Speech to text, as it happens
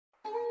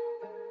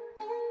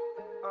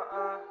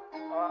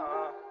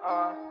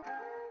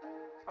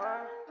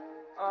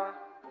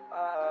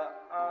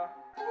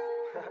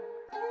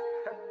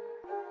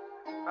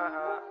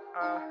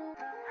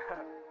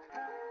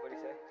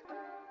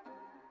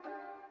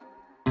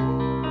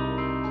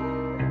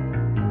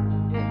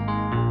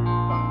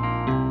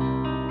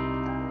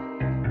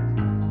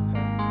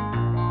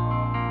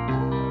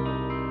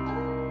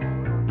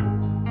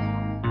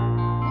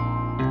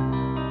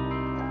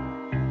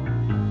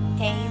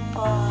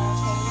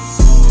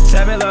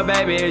me, little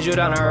baby, is you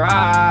down the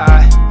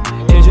ride?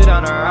 Is you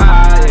down the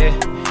ride,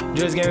 yeah?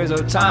 Just give me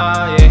some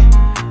time,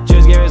 yeah.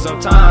 Just give me some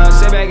time.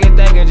 Sit back and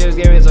think and just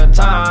give me some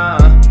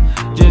time.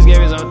 Just give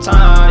me some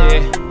time,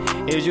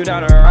 yeah. Is you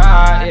down the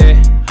ride,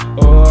 yeah?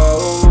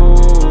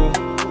 Oh,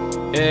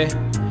 yeah,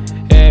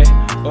 yeah,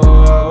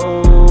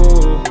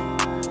 oh,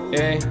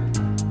 yeah,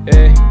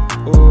 yeah,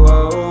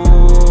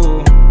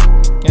 oh,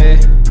 yeah,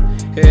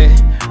 yeah,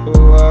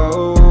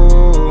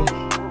 oh,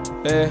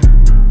 yeah,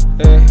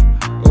 yeah,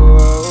 oh.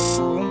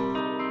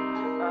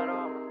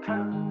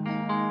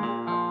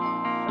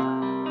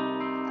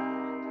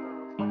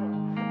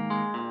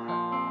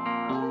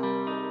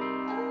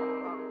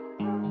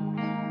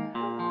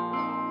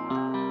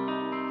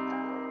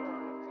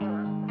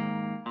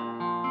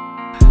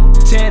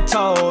 10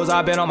 toes,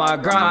 I've been on my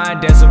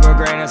grind, dancing for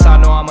greatness, I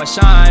know I'ma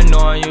shine.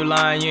 Knowing you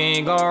lying, you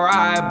ain't gon'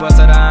 ride.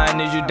 Busted I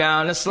need you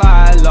down the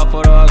slide. Love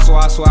for the hustle,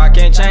 I swear I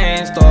can't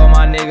change. Throw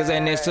my niggas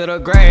ain't next to the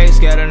grave.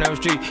 Scared of them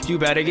streets, you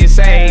better get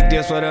saved.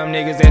 This for them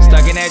niggas that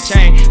stuck in that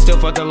chain. Still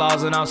fuck the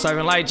laws and I'm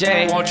serving like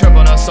Jay. Won't trip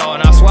on her soul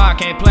and I swear I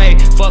can't play.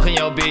 Fucking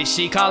your bitch,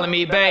 she calling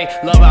me bae.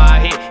 Love how I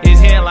hit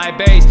his hand like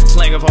bass.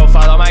 Slinging for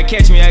five, I might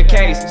catch me a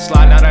case.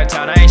 Sliding out of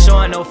town, I ain't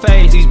showing no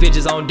face. These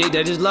bitches on dick,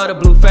 they just love the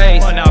blue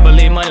face. Well, now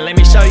believe money, let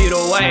me show you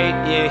the way,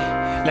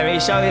 yeah. Let me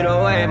show you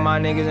the way. My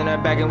niggas in the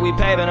back and we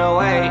paving the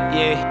way,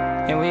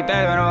 yeah. And we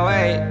paving the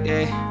way,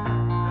 yeah.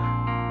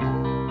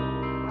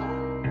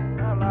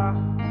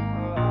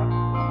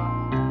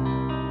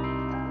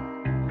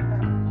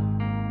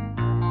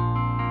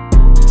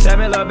 Tell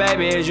me, little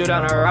baby, is you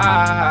down the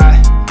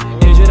ride?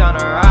 Is you down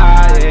the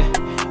ride,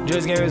 yeah?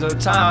 Just give me some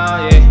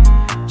time,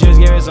 yeah. Just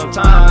give me some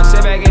time.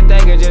 Sit back and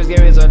think and just give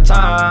me some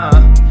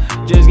time.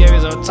 Just give me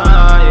some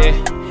time, yeah.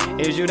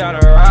 Is you down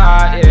the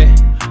ride, yeah?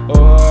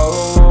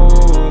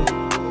 Oh,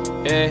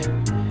 yeah,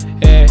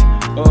 yeah,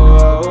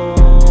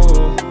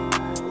 oh,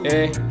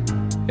 yeah,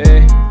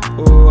 yeah,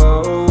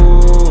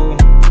 oh,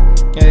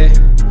 yeah,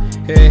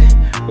 yeah,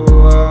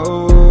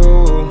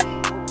 oh,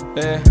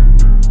 yeah,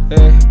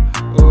 yeah,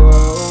 oh.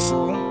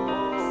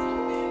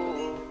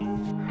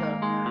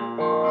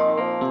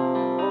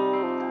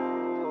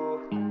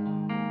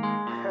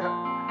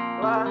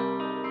 La,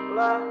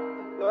 la,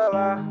 la,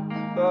 la,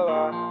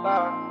 la,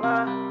 la,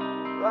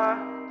 la,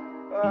 la.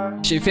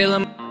 She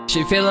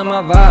feelin'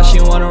 my vibe,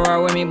 she wanna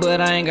rock with me, but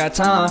I ain't got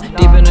time.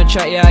 Deep in the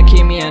track, yeah, I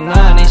keep me a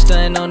 9. Ain't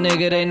stuntin' no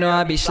nigga, they know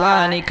I be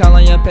sliding. He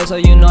callin' your PESO,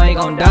 you know he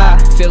gon' die.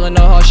 Feelin'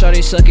 no hard,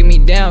 shorty sucking me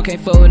down. Can't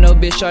fuck with no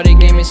bitch, shorty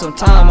gave me some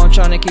time. I'm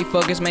tryna keep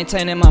focused,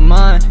 maintaining my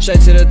mind.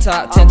 Straight to the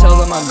top, 10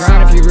 toes on my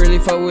grind. If you really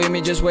fuck with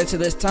me, just wait till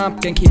this time.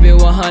 Can keep it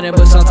 100,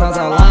 but sometimes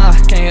I lie.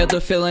 Can't help the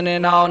feeling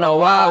and I don't know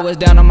why. I was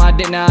down on my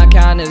dick, now I'm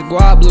counting this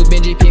guap. Blue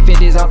Benji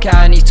P50s, I'm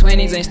counting these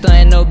 20s. Ain't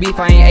stuntin' no beef,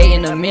 I ain't ate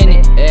in a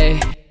minute, ayy.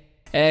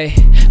 Hey,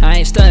 I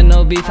ain't stuntin'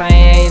 no beef, I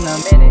ain't ate in a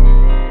minute.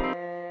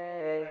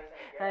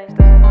 I ain't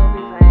stuntin' no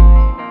beef, I ain't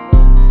ate in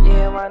a minute.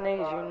 Yeah, my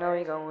niggas, you know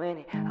we gon' win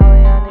it. All of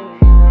y'all niggas,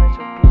 you know that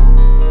your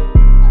bitch.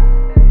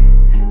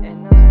 Yeah, and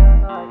no, y'all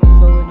know I can't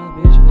fuck with no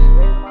bitches.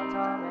 Wasting my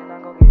time and I'm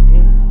gon' get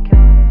dick.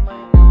 Counting this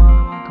money, I'm all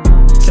in my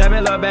grind. Tell me,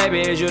 little baby,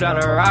 is you down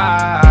the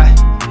ride?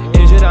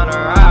 Is you down the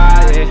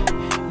ride, yeah?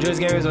 Just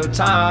give me some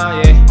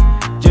time, yeah.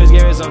 Just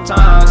give me some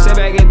time. Sit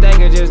back and think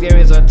and just give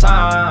me some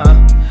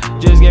time.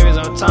 Just give me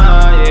some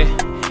time, yeah.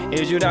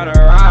 Is you down the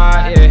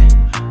ride, yeah?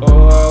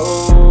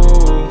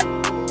 Oh,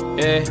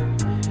 yeah,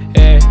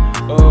 yeah,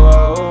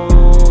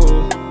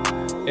 oh,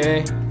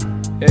 yeah,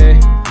 yeah,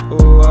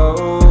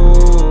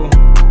 oh,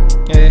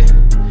 yeah,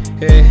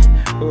 yeah.